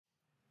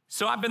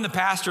So I've been the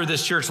pastor of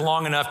this church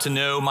long enough to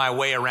know my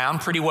way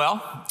around pretty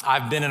well.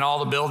 I've been in all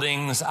the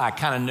buildings. I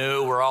kind of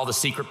know where all the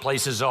secret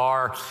places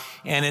are.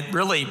 And it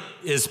really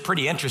is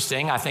pretty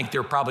interesting. I think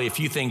there are probably a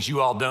few things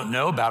you all don't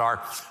know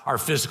about our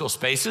physical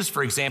spaces.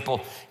 For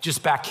example,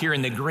 just back here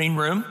in the green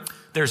room,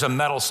 there's a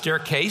metal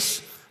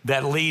staircase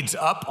that leads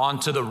up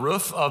onto the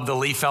roof of the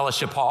Lee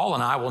Fellowship Hall.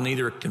 And I will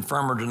neither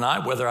confirm or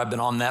deny whether I've been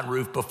on that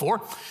roof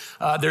before.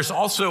 There's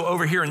also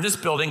over here in this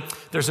building,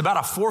 there's about a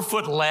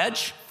 4-foot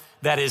ledge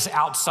that is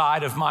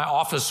outside of my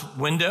office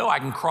window. I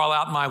can crawl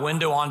out my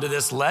window onto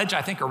this ledge.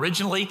 I think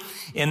originally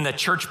in the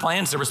church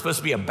plans, there was supposed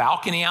to be a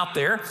balcony out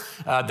there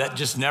that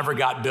just never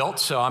got built.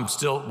 So I'm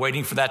still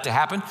waiting for that to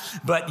happen.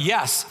 But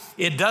yes,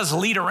 it does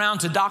lead around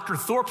to Dr.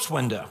 Thorpe's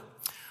window,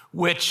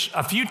 which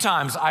a few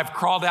times I've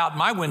crawled out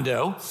my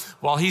window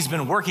while he's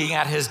been working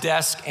at his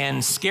desk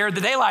and scared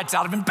the daylights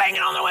out of him banging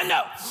on the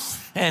window.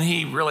 And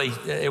he really,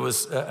 it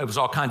was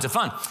all kinds of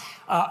fun.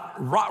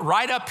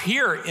 Right up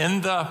here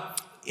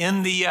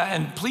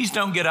and please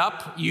don't get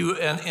up you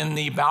in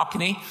the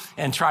balcony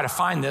and try to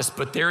find this,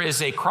 but there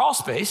is a crawl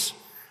space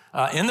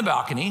in the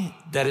balcony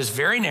that is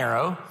very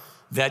narrow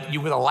that you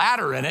with a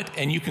ladder in it,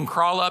 and you can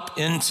crawl up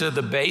into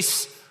the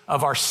base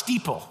of our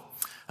steeple.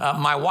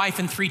 My wife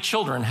and 3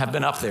 children have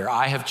been up there.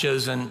 I have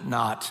chosen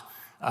not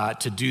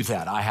to do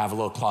that. I have a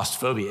little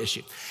claustrophobia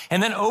issue.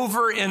 And then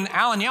over in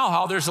Allen Yale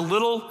Hall, there's a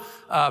little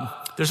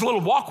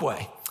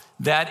walkway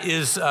that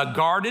is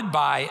guarded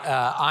by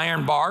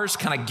iron bars,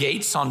 kind of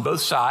gates on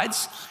both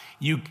sides.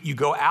 You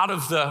go out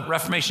of the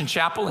Reformation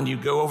Chapel and you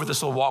go over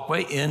this little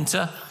walkway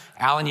into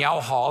Allen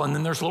Yale Hall, and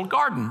then there's a little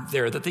garden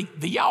there that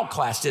the Yale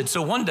class did.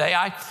 So one day,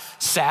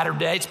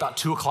 Saturday, it's about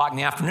 2:00 in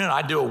the afternoon,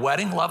 I do a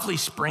wedding, lovely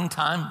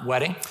springtime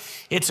wedding.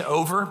 It's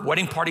over,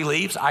 wedding party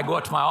leaves. I go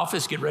up to my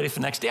office, get ready for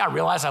the next day. I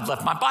realize I've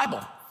left my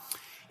Bible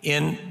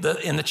in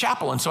the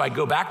chapel. And so I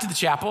go back to the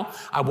chapel.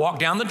 I walk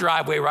down the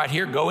driveway right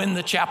here, go in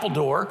the chapel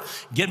door,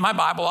 get my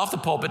Bible off the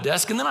pulpit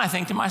desk. And then I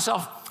think to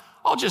myself,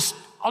 I'll just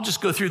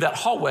go through that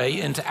hallway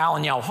into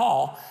Allen Yale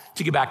Hall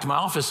to get back to my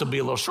office. It'll be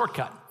a little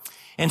shortcut.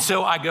 And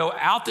so I go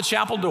out the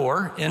chapel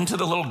door into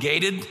the little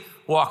gated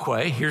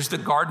walkway. Here's the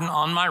garden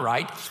on my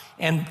right.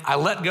 And I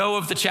let go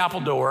of the chapel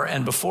door.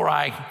 And before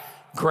I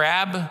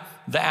grab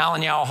the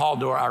Allen Yale Hall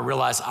door, I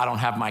realize I don't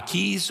have my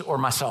keys or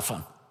my cell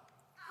phone.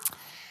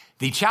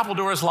 The chapel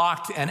door is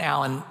locked and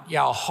Allen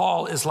Yale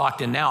Hall is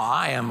locked, and now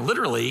I am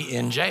literally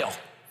in jail.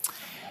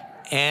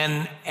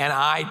 And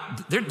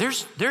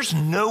there's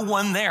no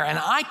one there. And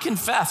I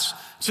confess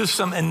to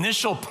some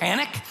initial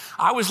panic.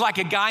 I was like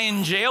a guy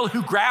in jail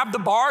who grabbed the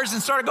bars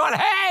and started going,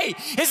 "Hey,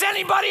 is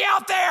anybody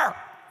out there?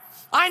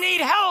 I need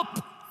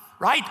help,"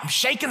 right? I'm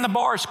shaking the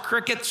bars,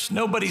 crickets,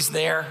 nobody's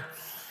there.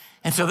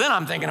 And so then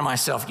I'm thinking to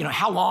myself,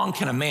 how long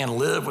can a man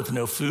live with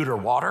no food or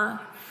water?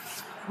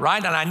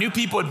 Right? And I knew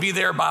people would be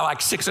there by like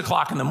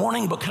 6:00 in the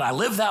morning, but could I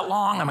live that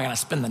long? Am I going to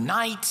spend the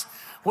night?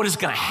 What is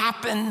going to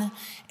happen?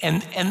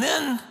 And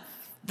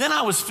then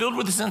I was filled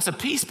with a sense of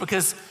peace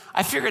because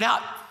I figured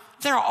out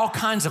there are all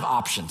kinds of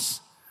options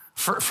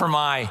for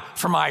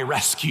my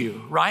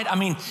rescue, right? I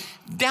mean,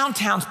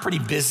 downtown's pretty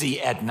busy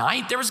at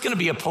night. There was going to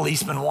be a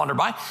policeman wander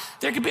by.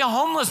 There could be a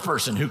homeless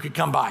person who could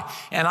come by,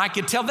 and I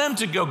could tell them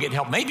to go get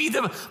help. Maybe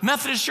the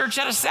Methodist Church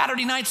had a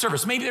Saturday night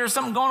service. Maybe there was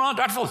something going on at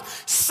Dr.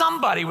 Phillips.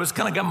 Somebody was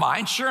going to come by,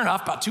 and sure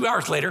enough, about 2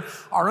 hours later,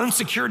 our own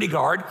security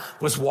guard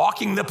was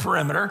walking the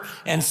perimeter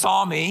and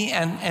saw me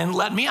and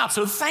let me out.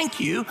 So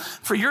thank you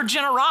for your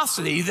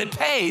generosity that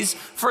pays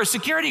for a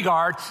security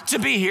guard to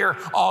be here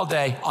all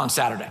day on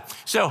Saturday.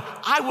 So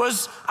I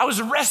was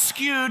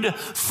rescued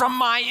from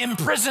my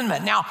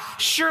imprisonment. Now,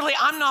 surely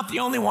I'm not the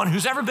only one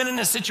who's ever been in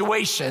a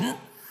situation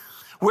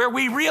where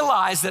we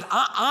realize that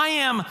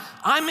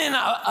I'm in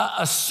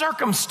a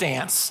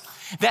circumstance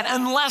that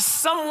unless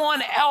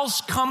someone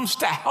else comes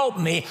to help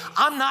me,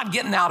 I'm not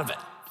getting out of it.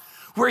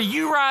 Where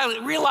you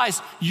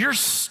realize you're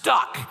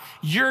stuck,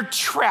 you're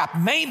trapped.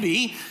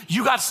 Maybe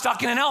you got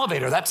stuck in an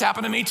elevator. That's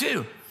happened to me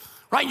too,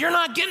 right? You're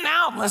not getting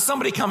out unless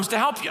somebody comes to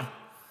help you.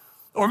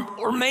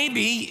 Or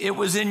maybe it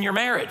was in your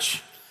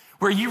marriage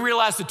where you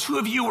realized the two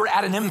of you were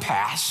at an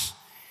impasse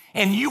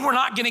and you were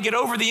not going to get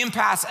over the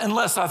impasse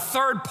unless a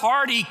third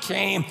party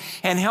came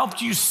and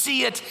helped you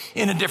see it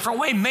in a different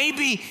way.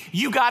 Maybe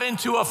you got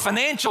into a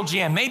financial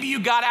jam. Maybe you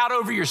got out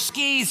over your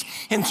skis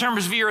in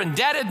terms of your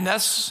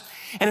indebtedness.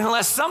 And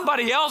unless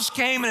somebody else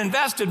came and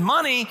invested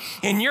money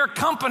in your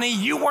company,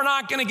 you were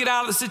not going to get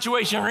out of the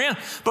situation you're in.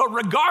 But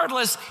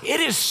regardless, it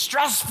is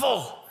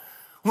stressful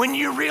when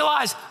you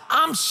realize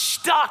I'm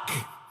stuck.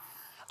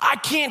 I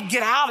can't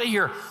get out of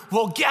here.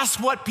 Well, guess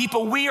what,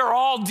 people? We are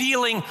all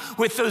dealing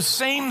with those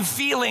same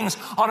feelings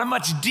on a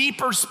much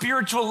deeper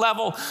spiritual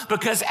level,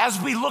 because as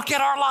we look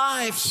at our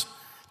lives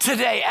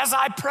today, as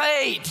I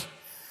prayed,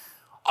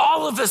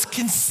 all of us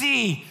can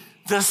see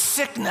the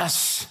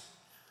sickness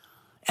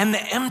and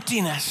the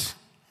emptiness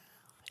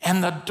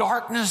and the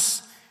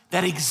darkness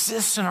that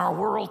exists in our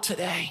world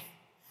today.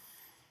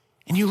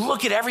 And you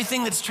look at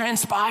everything that's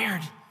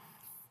transpired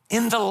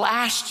in the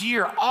last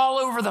year all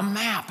over the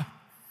map.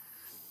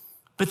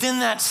 But then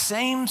that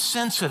same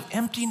sense of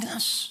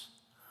emptiness,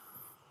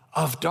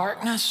 of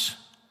darkness,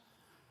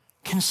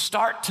 can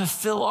start to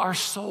fill our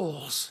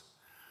souls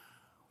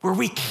where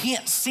we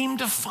can't seem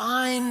to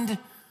find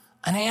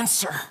an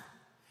answer.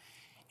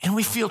 And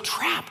we feel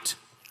trapped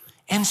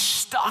and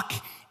stuck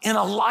in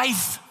a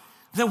life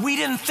that we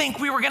didn't think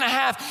we were gonna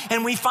have.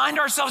 And we find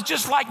ourselves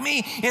just like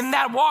me in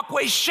that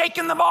walkway,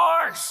 shaking the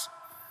bars.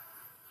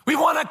 We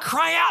wanna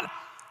cry out,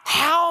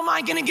 how am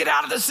I gonna get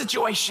out of this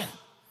situation?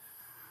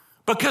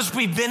 Because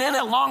we've been in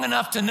it long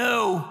enough to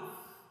know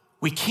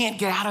we can't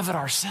get out of it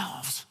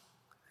ourselves.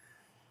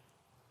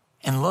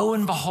 And lo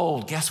and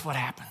behold, guess what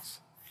happens?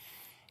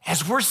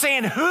 As we're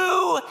saying,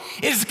 who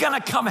is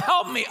gonna come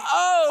help me?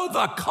 Oh,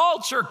 the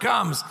culture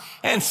comes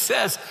and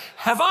says,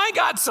 have I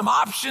got some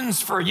options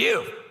for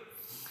you?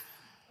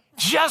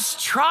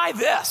 Just try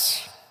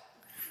this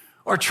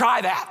or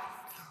try that.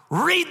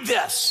 Read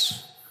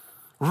this,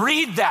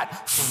 read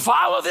that,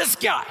 follow this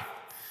guy,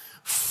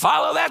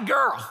 follow that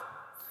girl,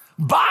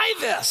 buy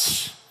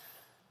this,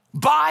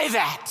 buy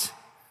that,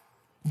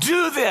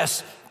 do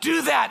this,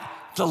 do that.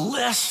 The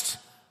list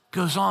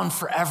goes on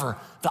forever.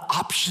 The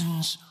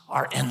options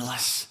are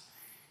endless.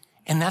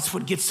 And that's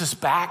what gets us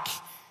back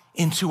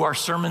into our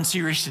sermon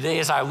series today.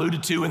 As I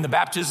alluded to in the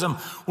baptism,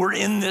 we're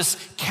in this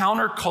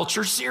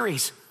counterculture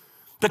series.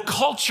 The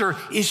culture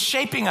is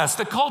shaping us.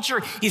 The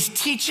culture is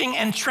teaching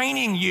and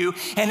training you.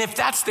 And if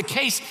that's the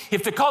case,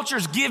 if the culture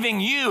is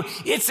giving you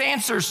its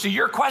answers to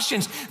your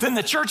questions, then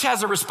the church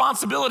has a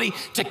responsibility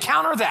to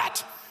counter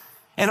that.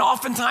 And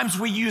oftentimes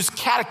we use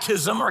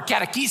catechism or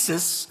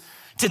catechesis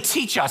to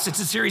teach us. It's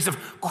a series of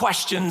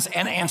questions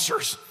and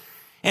answers.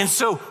 And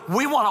so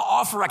we want to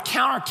offer a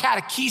counter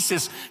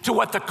catechesis to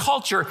what the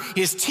culture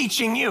is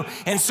teaching you.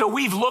 And so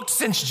we've looked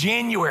since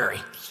January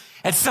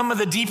at some of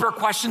the deeper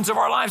questions of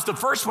our lives. The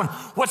first one,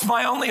 what's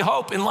my only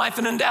hope in life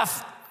and in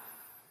death?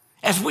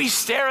 As we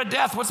stare at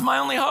death, what's my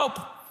only hope?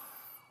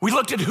 We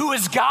looked at who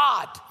is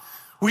God.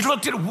 We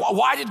looked at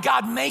why did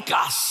God make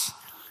us?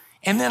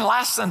 And then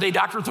last Sunday,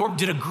 Dr. Thorpe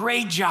did a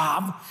great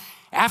job.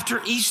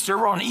 After Easter,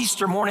 or on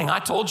Easter morning, I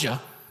told you,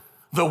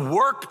 the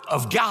work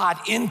of God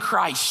in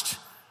Christ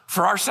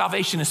for our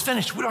salvation is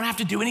finished. We don't have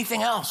to do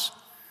anything else.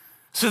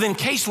 So then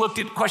Case looked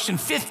at question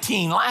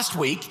 15 last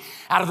week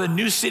out of the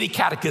New City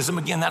Catechism.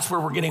 Again, that's where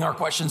we're getting our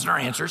questions and our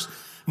answers.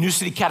 New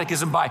City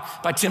Catechism by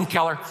Tim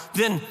Keller.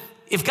 Then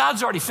if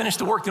God's already finished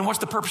the work, then what's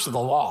the purpose of the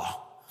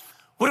law?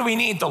 What do we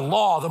need the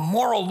law, the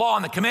moral law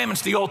and the commandments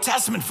of the Old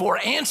Testament for?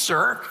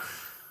 Answer,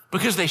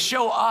 because they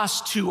show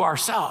us to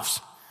ourselves.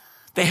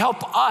 They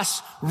help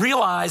us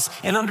realize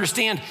and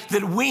understand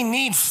that we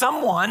need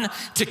someone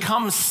to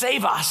come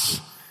save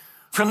us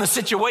from the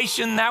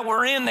situation that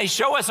we're in. They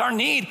show us our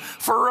need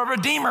for a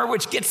redeemer,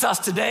 which gets us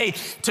today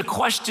to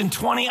question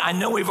 20. I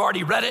know we've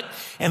already read it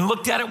and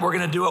looked at it. We're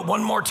going to do it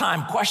one more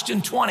time.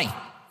 Question 20.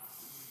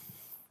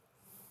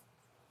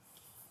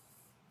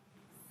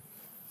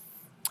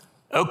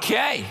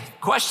 Okay,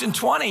 question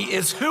 20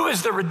 is, who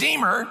is the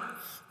redeemer?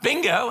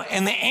 Bingo.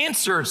 And the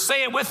answer,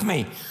 say it with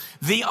me.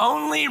 The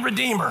only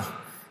redeemer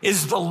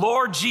is the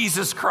Lord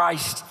Jesus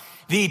Christ,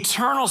 the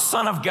eternal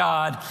Son of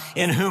God,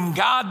 in whom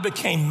God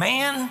became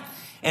man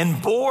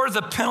and bore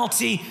the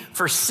penalty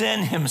for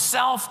sin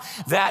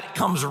himself. That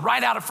comes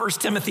right out of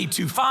 1 Timothy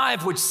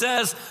 2:5, which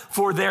says,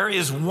 for there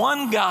is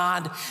one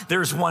God,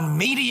 there's one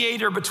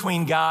mediator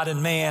between God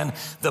and man,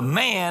 the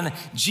man,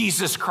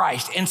 Jesus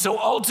Christ. And so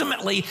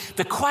ultimately,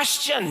 the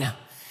question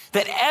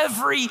that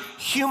every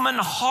human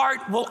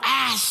heart will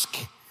ask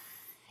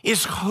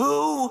is,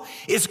 who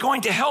is going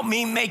to help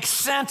me make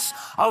sense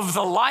of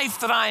the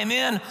life that I am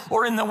in?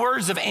 Or in the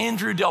words of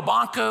Andrew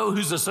Delbanco,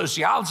 who's a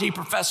sociology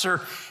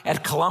professor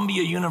at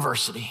Columbia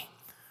University,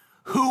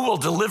 who will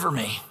deliver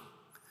me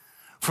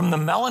from the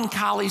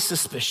melancholy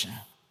suspicion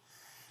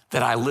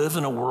that I live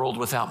in a world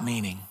without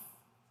meaning?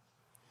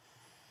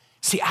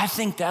 See, I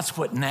think that's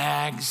what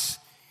nags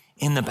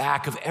in the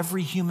back of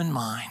every human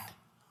mind.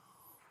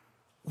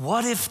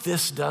 What if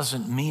this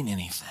doesn't mean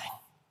anything?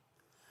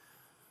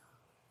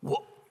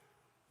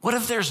 What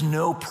if there's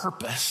no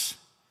purpose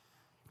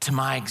to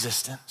my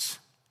existence?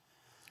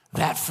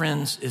 That,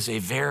 friends, is a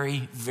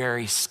very,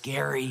 very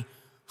scary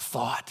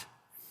thought,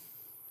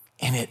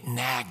 and it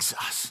nags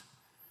us.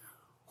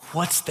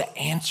 What's the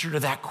answer to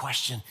that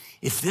question?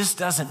 If this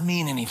doesn't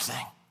mean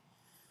anything,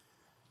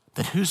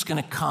 then who's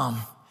going to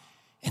come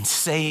and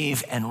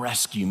save and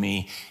rescue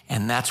me?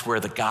 And that's where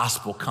the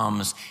gospel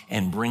comes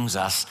and brings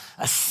us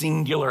a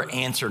singular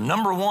answer.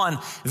 Number one,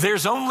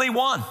 there's only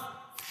one.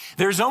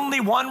 There's only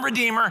one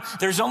Redeemer.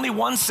 There's only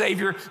one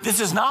Savior.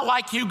 This is not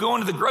like you going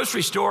to the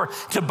grocery store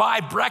to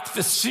buy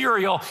breakfast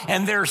cereal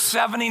and there's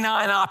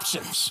 79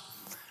 options,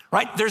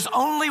 right? There's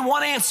only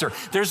one answer.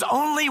 There's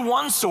only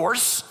one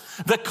source.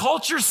 The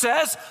culture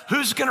says,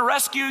 who's going to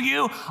rescue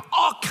you?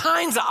 All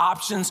kinds of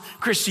options.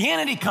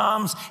 Christianity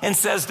comes and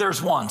says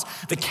there's one.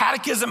 The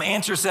Catechism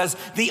answer says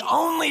the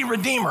only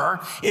Redeemer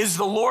is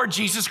the Lord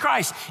Jesus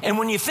Christ. And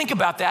when you think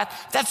about that,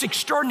 that's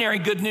extraordinary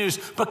good news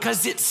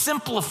because it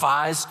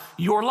simplifies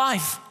your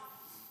life.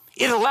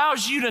 It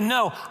allows you to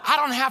know I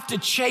don't have to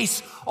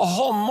chase a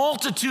whole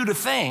multitude of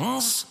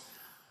things.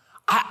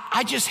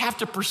 I just have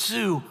to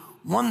pursue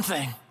one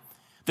thing.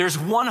 There's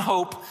one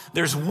hope,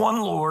 there's one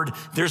Lord,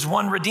 there's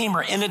one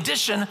Redeemer. In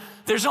addition,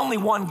 there's only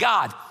one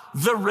God.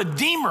 The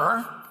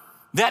Redeemer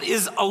that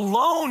is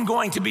alone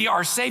going to be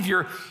our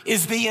Savior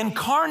is the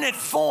incarnate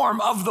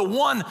form of the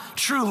one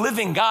true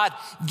living God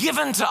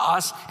given to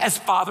us as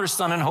Father,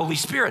 Son, and Holy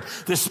Spirit.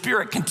 The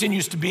Spirit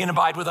continues to be and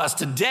abide with us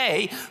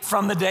today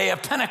from the day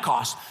of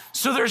Pentecost.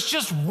 So there's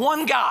just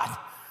one God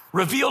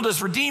revealed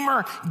as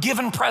Redeemer,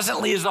 given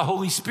presently as the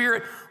Holy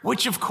Spirit,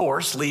 which of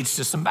course leads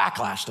to some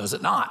backlash, does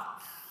it not?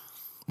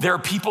 There are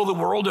people the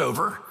world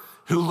over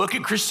who look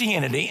at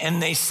Christianity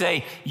and they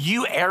say,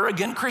 you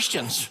arrogant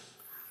Christians,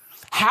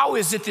 how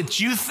is it that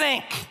you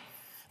think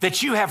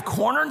that you have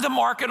cornered the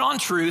market on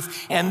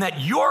truth and that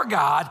your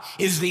God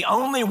is the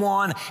only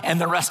one and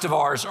the rest of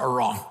ours are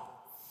wrong?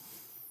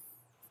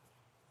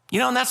 You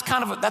know, and that's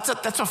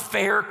that's a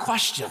fair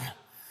question.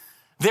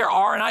 There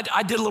are, and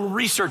I did a little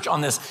research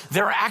on this,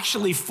 there are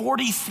actually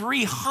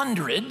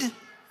 4,300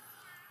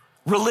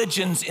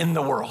 religions in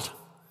the world.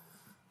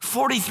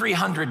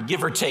 4,300,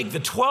 give or take. The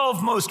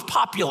 12 most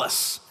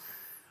populous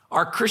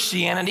are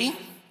Christianity,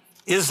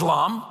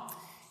 Islam,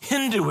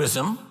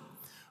 Hinduism,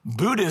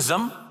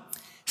 Buddhism,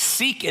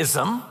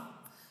 Sikhism,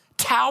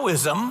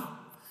 Taoism,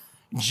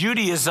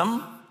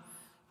 Judaism,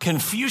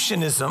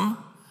 Confucianism,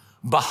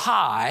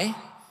 Baha'i,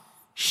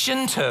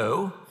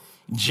 Shinto,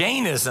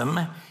 Jainism,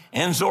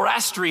 and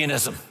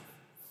Zoroastrianism.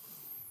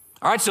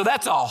 All right, so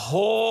that's a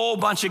whole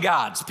bunch of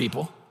gods,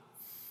 people.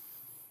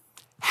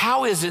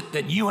 How is it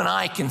that you and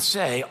I can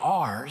say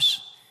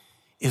ours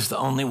is the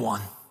only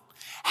one?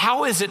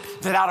 How is it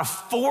that out of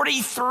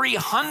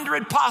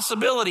 4,300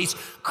 possibilities,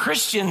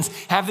 Christians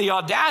have the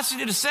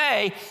audacity to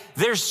say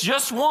there's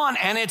just one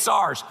and it's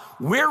ours?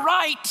 We're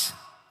right,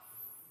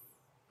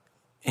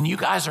 and you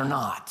guys are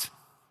not.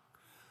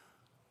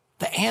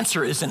 The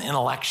answer is an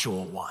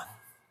intellectual one,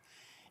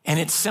 and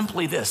it's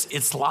simply this,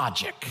 it's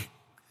logic.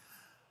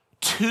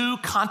 Two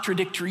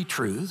contradictory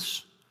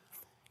truths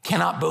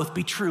cannot both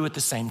be true at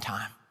the same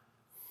time.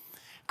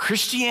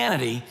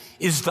 Christianity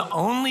is the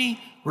only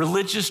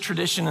religious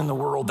tradition in the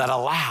world that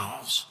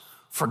allows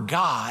for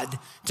God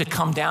to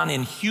come down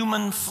in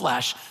human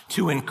flesh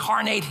to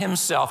incarnate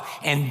himself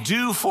and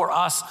do for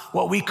us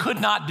what we could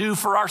not do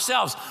for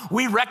ourselves.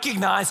 We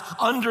recognize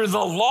under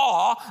the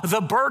law,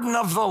 the burden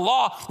of the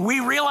law,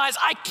 we realize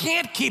I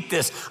can't keep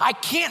this. I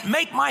can't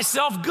make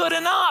myself good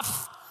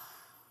enough.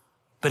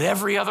 But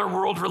every other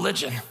world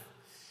religion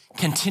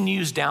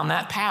continues down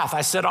that path.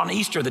 I said on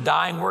Easter, the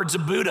dying words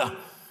of Buddha,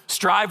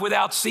 strive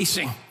without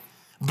ceasing.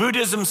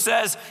 Buddhism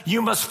says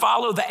you must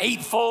follow the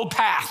eightfold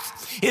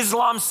path.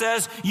 Islam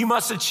says you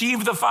must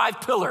achieve the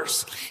 5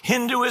 pillars.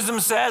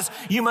 Hinduism says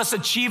you must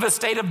achieve a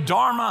state of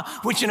dharma,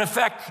 which in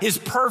effect is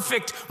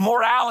perfect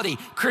morality.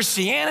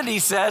 Christianity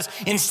says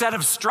instead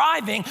of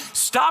striving,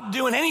 stop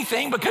doing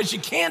anything because you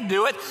can't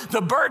do it.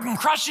 The burden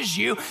crushes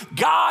you.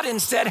 God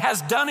instead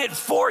has done it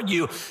for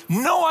you.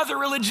 No other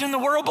religion in the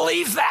world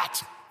believes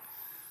that.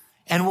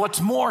 And what's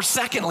more,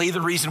 secondly,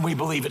 the reason we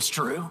believe it's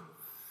true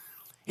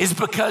is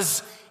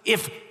because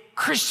if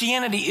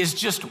Christianity is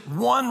just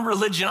one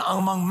religion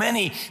among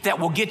many that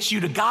will get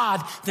you to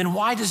God, then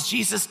why does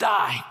Jesus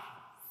die?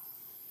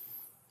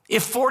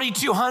 If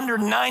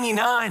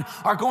 4,299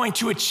 are going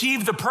to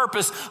achieve the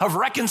purpose of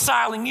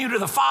reconciling you to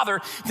the Father,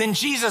 then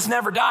Jesus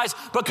never dies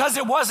because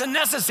it wasn't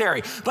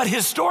necessary. But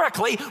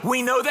historically,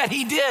 we know that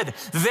he did.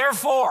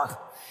 Therefore,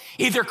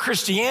 either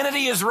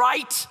Christianity is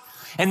right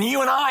and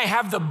you and I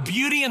have the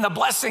beauty and the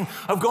blessing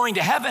of going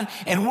to heaven,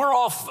 and we're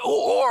all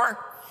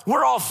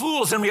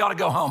fools and we ought to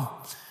go home.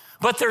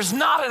 But there's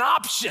not an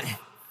option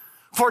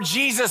for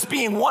Jesus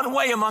being one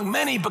way among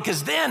many,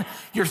 because then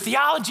your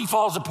theology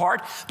falls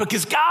apart,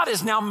 because God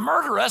is now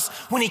murderous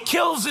when he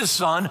kills his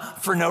son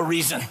for no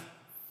reason.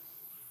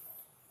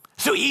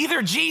 So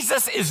either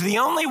Jesus is the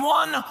only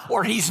one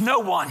or he's no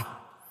one,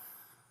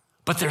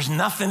 but there's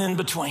nothing in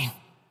between.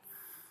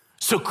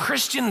 So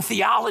Christian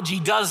theology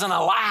doesn't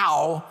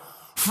allow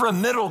for a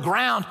middle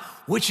ground,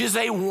 which is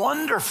a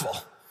wonderful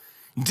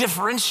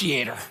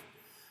differentiator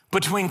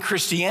between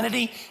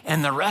Christianity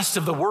and the rest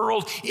of the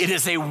world. It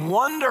is a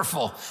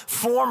wonderful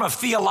form of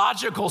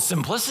theological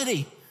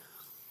simplicity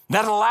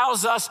that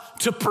allows us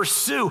to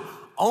pursue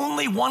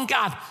only one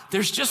God.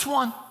 There's just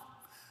one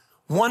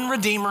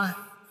Redeemer,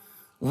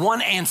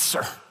 one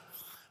answer,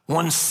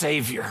 one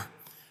Savior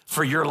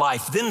for your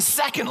life. Then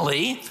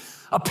secondly,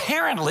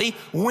 apparently,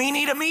 we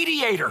need a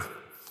mediator.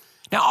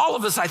 Now, all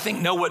of us, I think,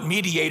 know what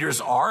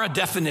mediators are. A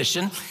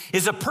definition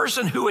is a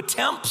person who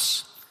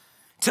attempts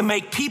to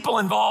make people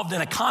involved in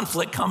a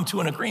conflict come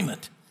to an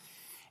agreement,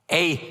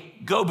 a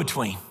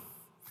go-between.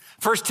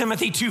 1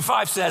 Timothy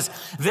 2:5 says,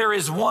 there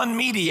is one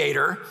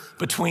mediator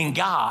between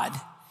God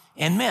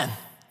and men.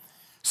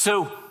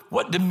 So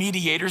what do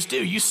mediators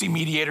do? You see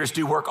mediators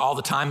do work all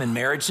the time in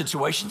marriage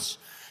situations.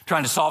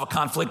 trying to solve a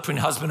conflict between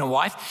husband and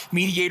wife.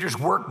 Mediators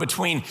work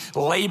between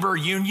labor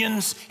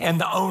unions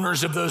and the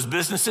owners of those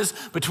businesses,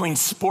 between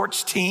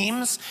sports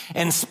teams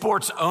and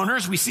sports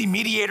owners. We see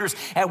mediators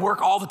at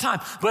work all the time.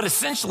 But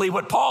essentially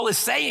what Paul is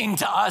saying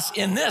to us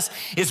in this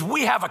is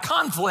we have a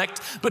conflict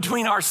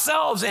between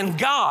ourselves and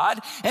God,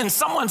 and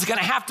someone's going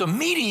to have to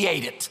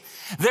mediate it.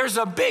 There's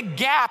a big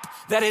gap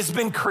that has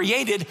been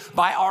created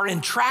by our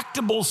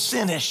intractable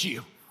sin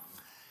issue.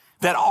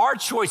 That our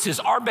choices,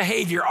 our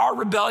behavior, our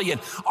rebellion,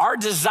 our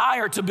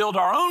desire to build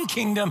our own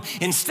kingdom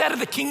instead of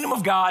the kingdom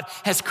of God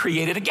has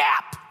created a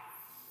gap.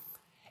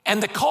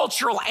 And the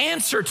cultural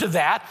answer to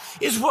that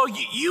is, well,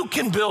 you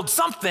can build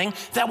something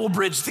that will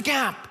bridge the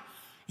gap.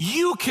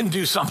 You can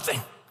do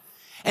something.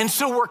 And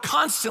so we're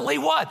constantly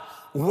what?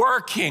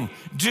 Working,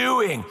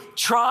 doing,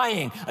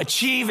 trying,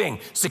 achieving,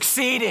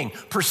 succeeding,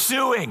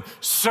 pursuing,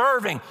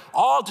 serving,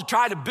 all to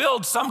try to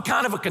build some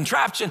kind of a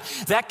contraption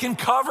that can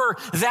cover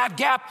that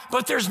gap,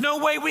 but there's no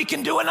way we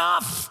can do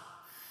enough.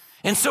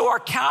 And so our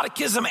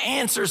catechism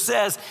answer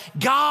says,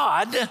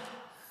 God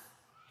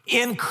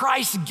in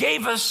Christ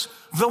gave us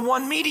the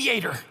one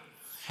mediator.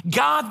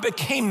 God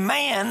became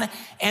man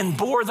and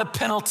bore the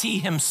penalty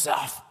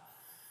himself.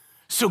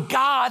 So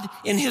God,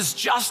 in his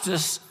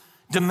justice,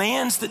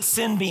 demands that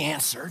sin be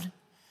answered,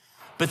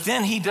 but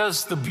then he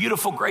does the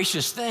beautiful,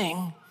 gracious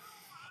thing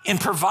in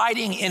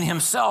providing in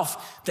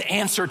himself the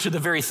answer to the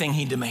very thing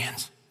he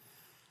demands.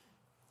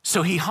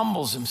 So he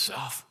humbles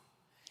himself.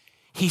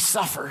 He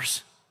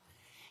suffers.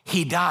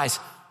 He dies.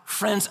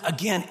 Friends,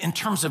 again, in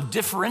terms of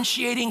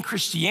differentiating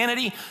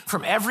Christianity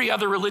from every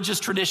other religious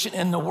tradition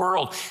in the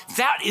world,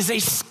 that is a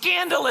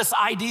scandalous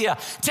idea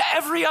to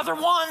every other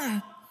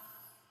one.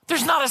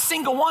 There's not a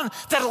single one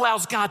that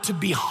allows God to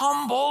be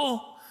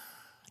humble.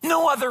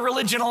 No other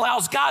religion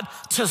allows God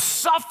to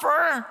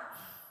suffer.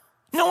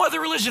 No other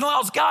religion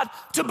allows God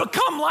to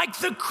become like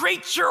the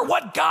creature.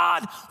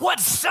 What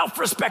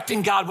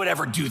self-respecting God would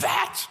ever do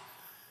that?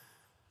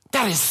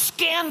 That is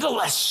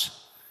scandalous.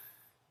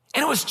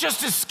 And it was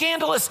just as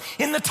scandalous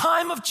in the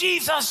time of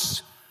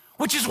Jesus,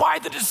 which is why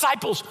the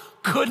disciples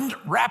couldn't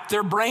wrap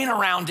their brain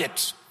around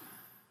it.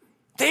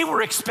 They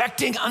were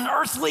expecting an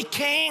earthly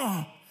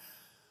king,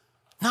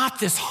 not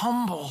this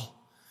humble,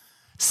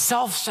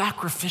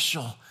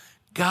 self-sacrificial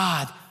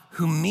God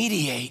who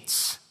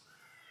mediates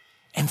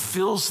and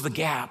fills the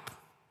gap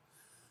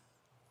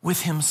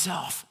with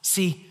himself.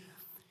 See,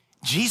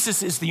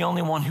 Jesus is the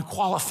only one who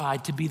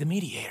qualified to be the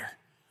mediator.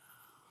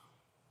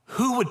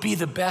 Who would be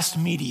the best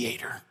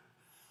mediator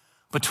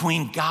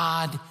between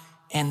God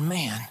and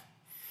man?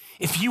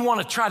 If you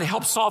want to try to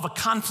help solve a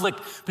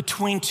conflict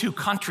between two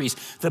countries,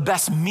 the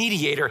best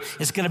mediator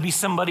is going to be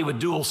somebody with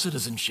dual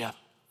citizenship.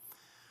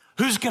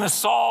 Who's going to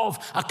solve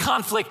a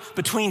conflict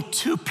between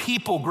two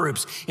people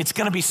groups? It's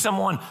going to be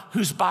someone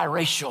who's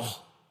biracial.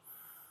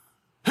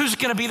 Who's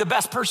going to be the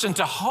best person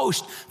to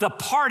host the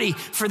party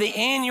for the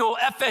annual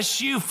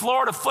FSU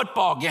Florida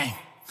football game?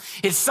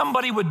 It's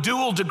somebody with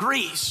dual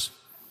degrees,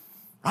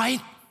 right?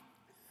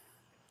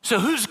 So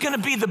who's going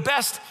to be the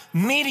best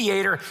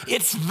mediator?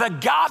 It's the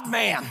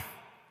God-man,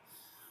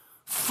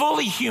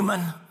 fully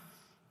human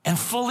and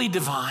fully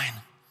divine.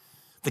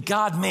 The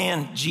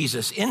God-man,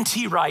 Jesus.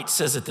 N.T. Wright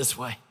says it this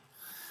way.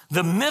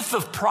 The myth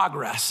of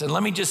progress, and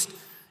let me just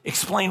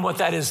explain what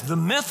that is. The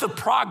myth of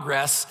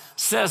progress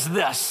says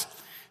this,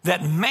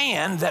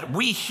 that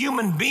we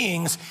human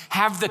beings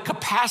have the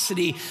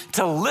capacity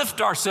to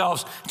lift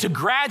ourselves, to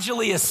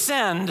gradually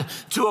ascend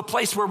to a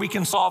place where we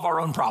can solve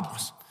our own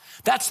problems.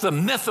 That's the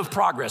myth of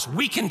progress.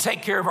 We can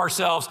take care of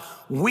ourselves.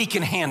 We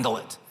can handle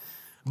it.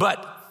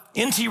 But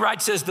N.T.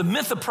 Wright says the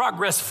myth of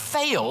progress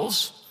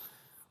fails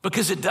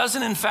because it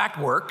doesn't in fact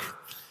work,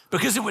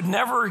 because it would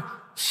never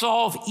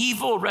solve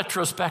evil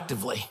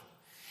retrospectively,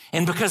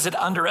 and because it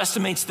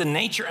underestimates the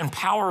nature and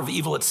power of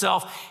evil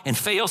itself and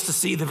fails to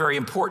see the very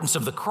importance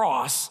of the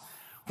cross,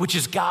 which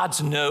is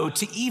God's no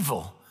to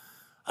evil.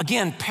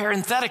 Again,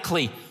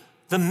 parenthetically,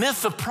 the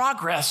myth of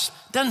progress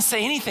doesn't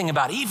say anything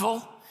about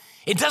evil.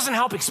 It doesn't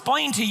help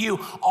explain to you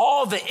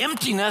all the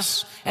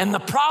emptiness and the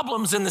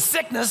problems and the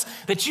sickness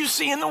that you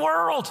see in the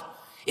world.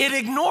 It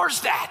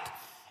ignores that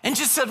and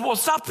just said, well,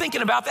 stop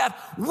thinking about that.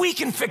 We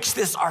can fix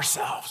this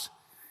ourselves.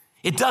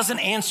 It doesn't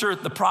answer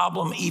the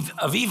problem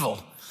of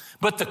evil.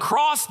 But the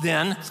cross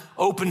then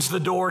opens the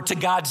door to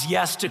God's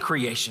yes to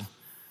creation.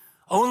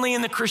 Only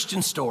in the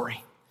Christian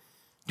story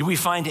do we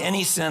find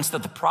any sense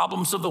that the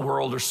problems of the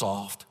world are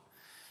solved,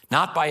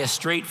 not by a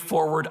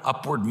straightforward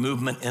upward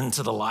movement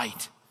into the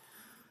light,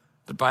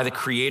 but by the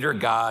Creator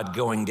God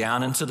going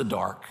down into the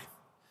dark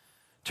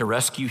to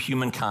rescue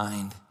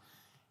humankind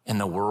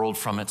and the world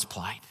from its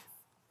plight.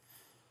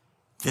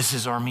 This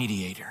is our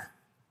mediator.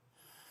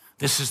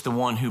 This is the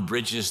one who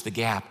bridges the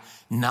gap,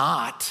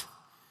 not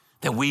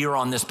that we are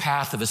on this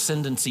path of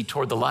ascendancy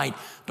toward the light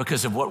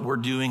because of what we're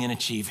doing and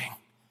achieving.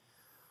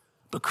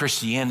 But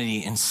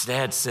Christianity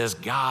instead says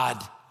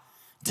God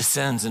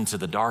descends into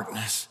the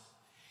darkness,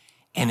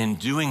 and in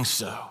doing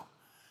so,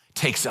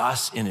 takes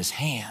us in his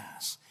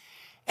hands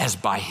as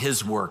by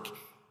his work,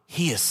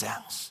 he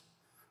ascends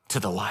to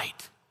the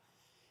light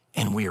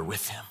and we are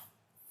with him.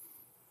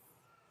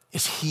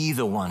 Is he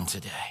the one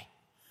today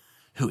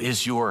who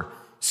is your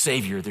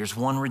Savior? There's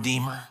one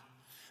Redeemer.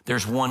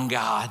 There's one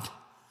God.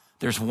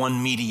 There's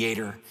one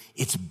mediator.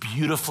 It's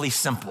beautifully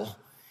simple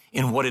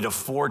in what it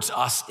affords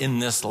us in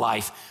this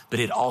life, but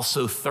it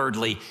also,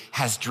 thirdly,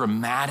 has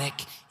dramatic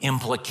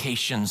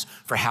implications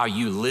for how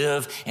you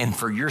live and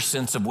for your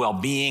sense of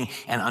well-being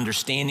and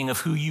understanding of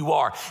who you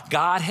are.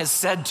 God has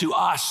said to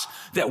us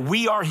that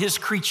we are his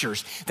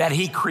creatures, that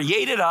he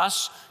created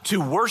us to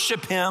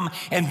worship him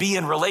and be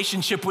in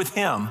relationship with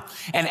him.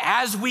 And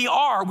as we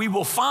are, we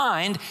will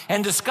find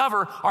and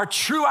discover our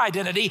true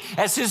identity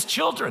as his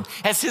children,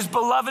 as his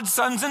beloved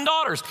sons and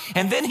daughters.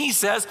 And then he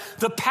says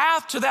the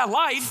path to that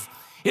life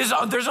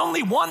there's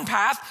only one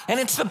path, and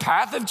it's the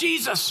path of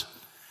Jesus.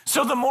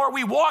 So the more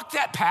we walk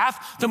that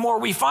path, the more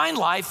we find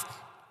life,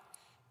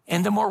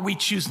 and the more we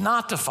choose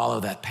not to follow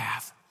that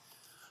path,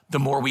 the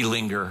more we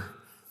linger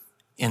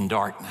in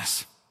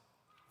darkness.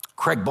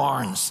 Craig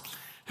Barnes,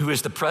 who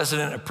is the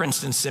president of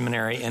Princeton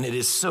Seminary, and it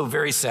is so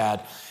very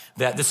sad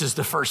that this is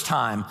the first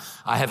time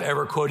I have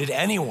ever quoted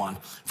anyone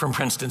from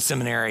Princeton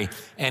Seminary,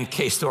 and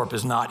Case Thorpe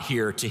is not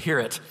here to hear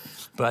it,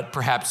 but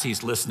perhaps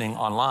he's listening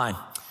online.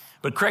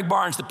 But Craig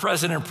Barnes, the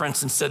president of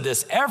Princeton, said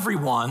this: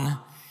 everyone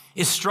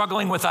is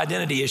struggling with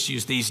identity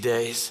issues these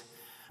days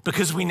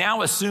because we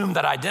now assume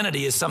that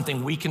identity is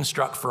something we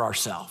construct for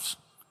ourselves.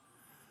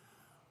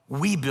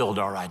 We build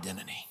our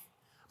identity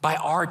by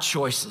our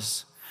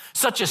choices.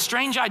 Such a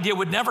strange idea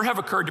would never have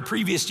occurred to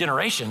previous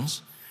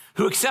generations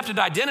who accepted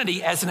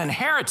identity as an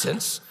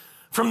inheritance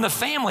from the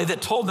family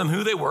that told them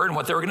who they were and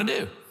what they were going to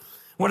do.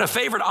 When a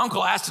favorite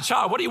uncle asked a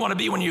child, "What do you want to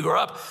be when you grow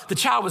up?" the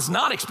child was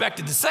not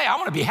expected to say, "I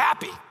want to be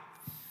happy."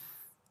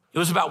 It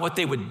was about what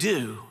they would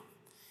do.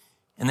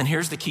 And then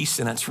here's the key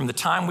sentence: from the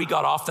time we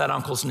got off that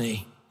uncle's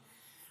knee,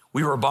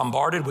 we were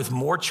bombarded with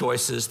more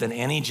choices than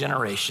any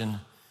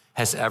generation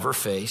has ever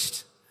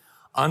faced,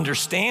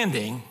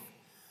 understanding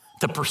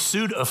the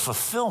pursuit of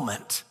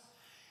fulfillment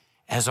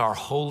as our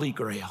holy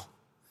grail.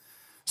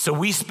 So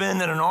we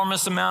spend an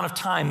enormous amount of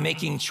time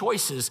making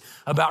choices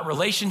about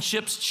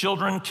relationships,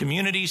 children,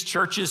 communities,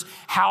 churches,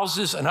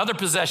 houses, and other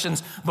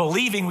possessions,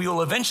 believing we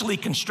will eventually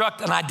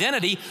construct an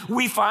identity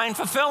we find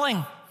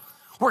fulfilling.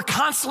 We're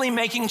constantly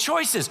making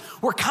choices.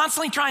 We're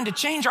constantly trying to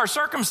change our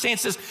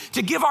circumstances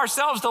to give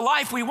ourselves the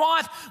life we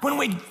want when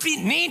we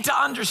need to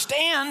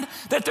understand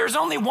that there's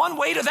only one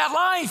way to that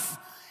life.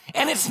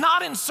 And it's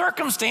not in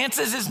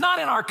circumstances, it's not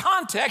in our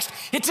context,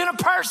 it's in a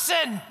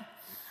person.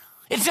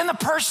 It's in the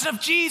person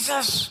of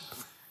Jesus.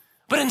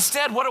 But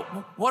instead,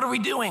 what are we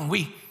doing?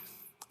 We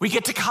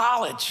get to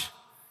college.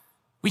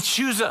 We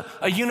choose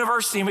a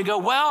university and we go,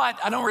 well,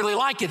 I don't really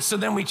like it, so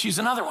then we choose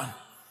another one.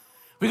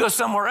 We go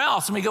somewhere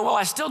else and we go, well,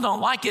 I still don't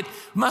like it,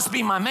 must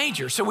be my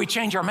major. So we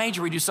change our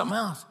major, we do something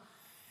else.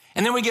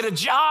 And then we get a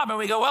job and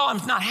we go, well,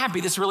 I'm not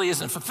happy, this really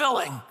isn't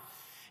fulfilling.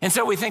 And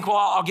so we think, well,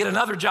 I'll get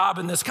another job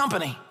in this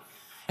company.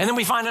 And then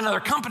we find another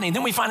company,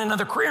 then we find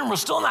another career, and we're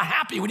still not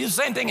happy. We do the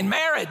same thing in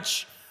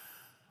marriage.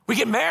 We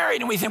get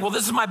married and we think, well,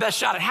 this is my best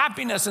shot at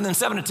happiness. And then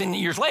 7 to 10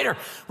 years later,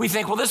 we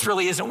think, well, this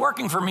really isn't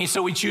working for me.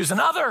 So we choose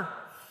another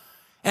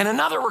and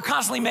another. We're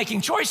constantly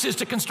making choices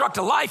to construct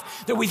a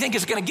life that we think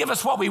is going to give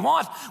us what we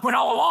want, when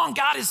all along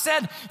God has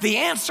said the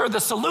answer, the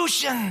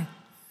solution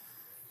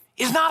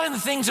is not in the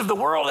things of the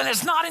world, and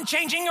it's not in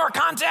changing your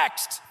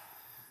context.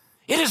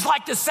 It is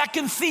like the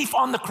second thief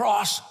on the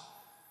cross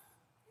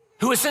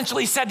who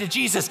essentially said to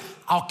Jesus,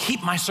 I'll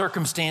keep my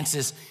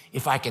circumstances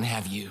if I can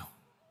have you.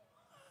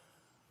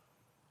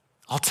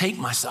 I'll take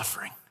my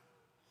suffering.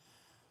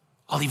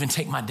 I'll even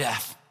take my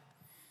death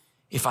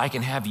if I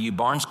can have you.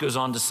 Barnes goes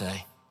on to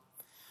say,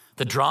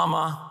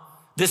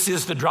 this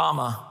is the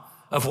drama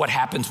of what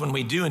happens when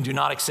we do and do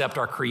not accept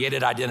our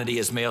created identity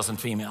as males and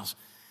females,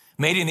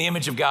 made in the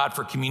image of God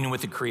for communion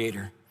with the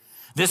Creator.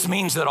 This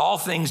means that all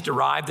things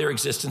derive their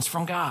existence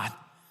from God.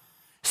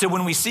 So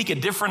when we seek a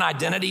different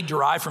identity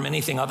derived from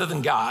anything other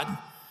than God,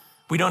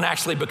 we don't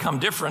actually become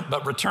different,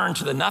 but return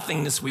to the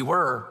nothingness we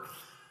were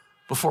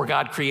before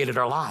God created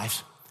our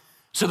lives.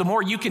 So the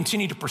more you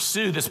continue to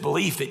pursue this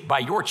belief that by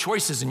your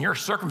choices and your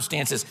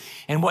circumstances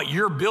and what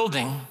you're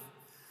building,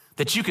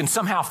 that you can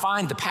somehow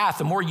find the path,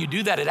 the more you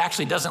do that, it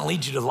actually doesn't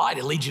lead you to the light,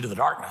 it leads you to the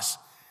darkness.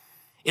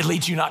 It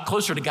leads you not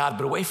closer to God,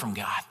 but away from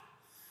God.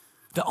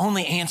 The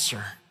only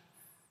answer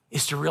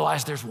is to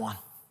realize there's one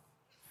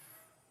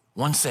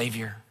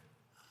Savior,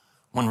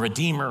 one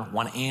Redeemer,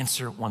 one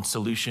answer, one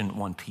solution,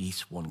 one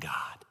peace, one God.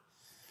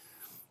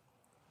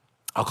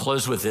 I'll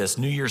close with this.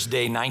 New Year's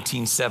Day,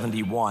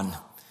 1971,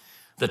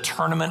 the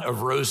Tournament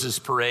of Roses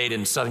parade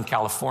in Southern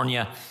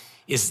California.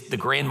 The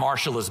Grand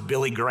Marshal is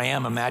Billy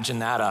Graham. Imagine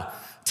that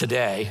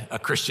today, a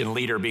Christian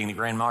leader being the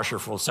Grand Marshal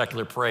for a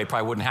secular parade.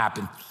 Probably wouldn't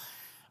happen.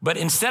 But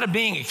instead of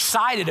being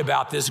excited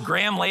about this,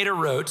 Graham later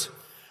wrote,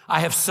 I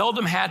have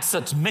seldom had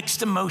such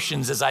mixed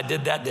emotions as I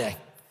did that day.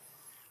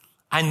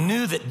 I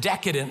knew that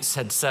decadence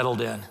had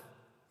settled in.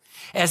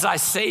 As I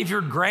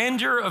savored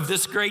grandeur of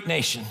this great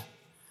nation,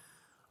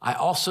 I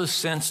also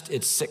sensed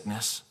its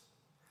sickness.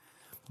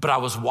 but I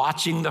was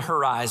watching the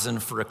horizon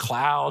for a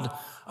cloud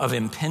of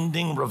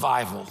impending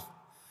revival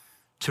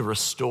to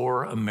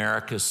restore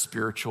America's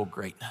spiritual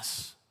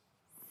greatness.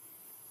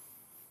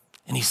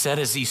 And he said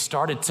as he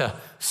started to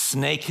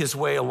snake his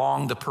way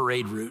along the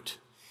parade route,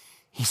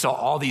 he saw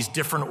all these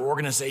different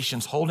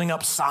organizations holding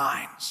up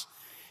signs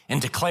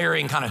and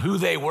declaring kind of who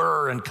they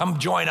were and come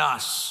join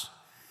us.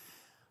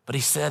 But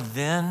he said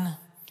then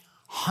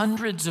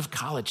hundreds of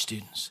college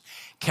students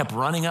kept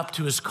running up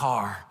to his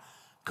car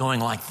going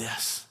like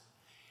this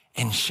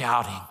and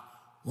shouting,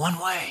 "One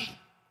way,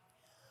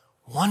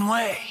 one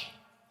way,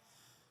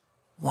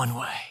 one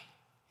way."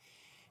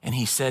 And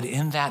he said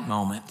in that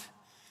moment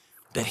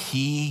that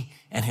he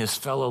and his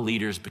fellow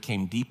leaders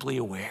became deeply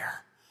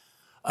aware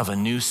of a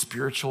new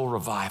spiritual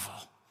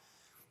revival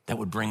that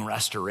would bring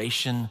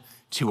restoration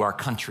to our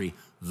country.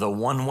 The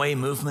one-way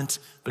movement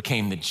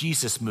became the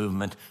Jesus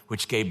movement,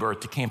 which gave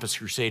birth to Campus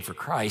Crusade for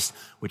Christ,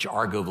 which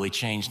arguably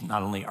changed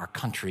not only our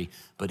country,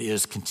 but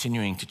is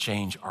continuing to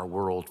change our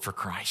world for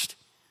Christ.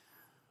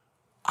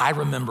 I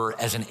remember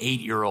as an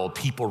 8-year-old,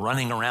 people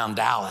running around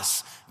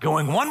Dallas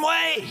going, "One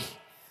way,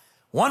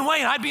 one way."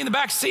 And I'd be in the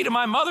back seat of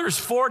my mother's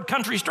Ford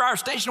Country Star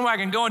station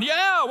wagon going,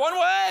 "Yeah, one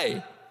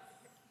way."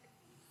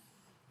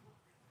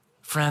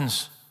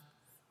 Friends,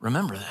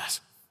 remember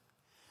this.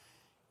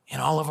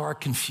 In all of our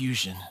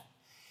confusion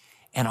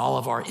and all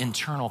of our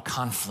internal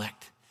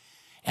conflict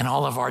and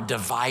all of our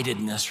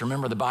dividedness,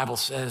 remember the Bible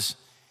says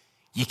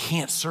you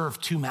can't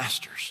serve two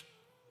masters.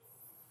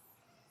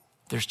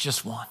 There's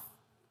just one.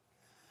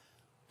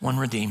 One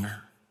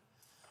Redeemer,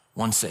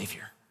 one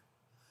Savior,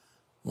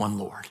 one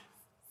Lord,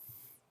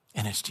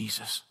 and it's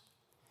Jesus.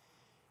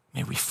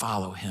 May we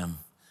follow him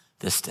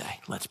this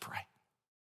day. Let's pray.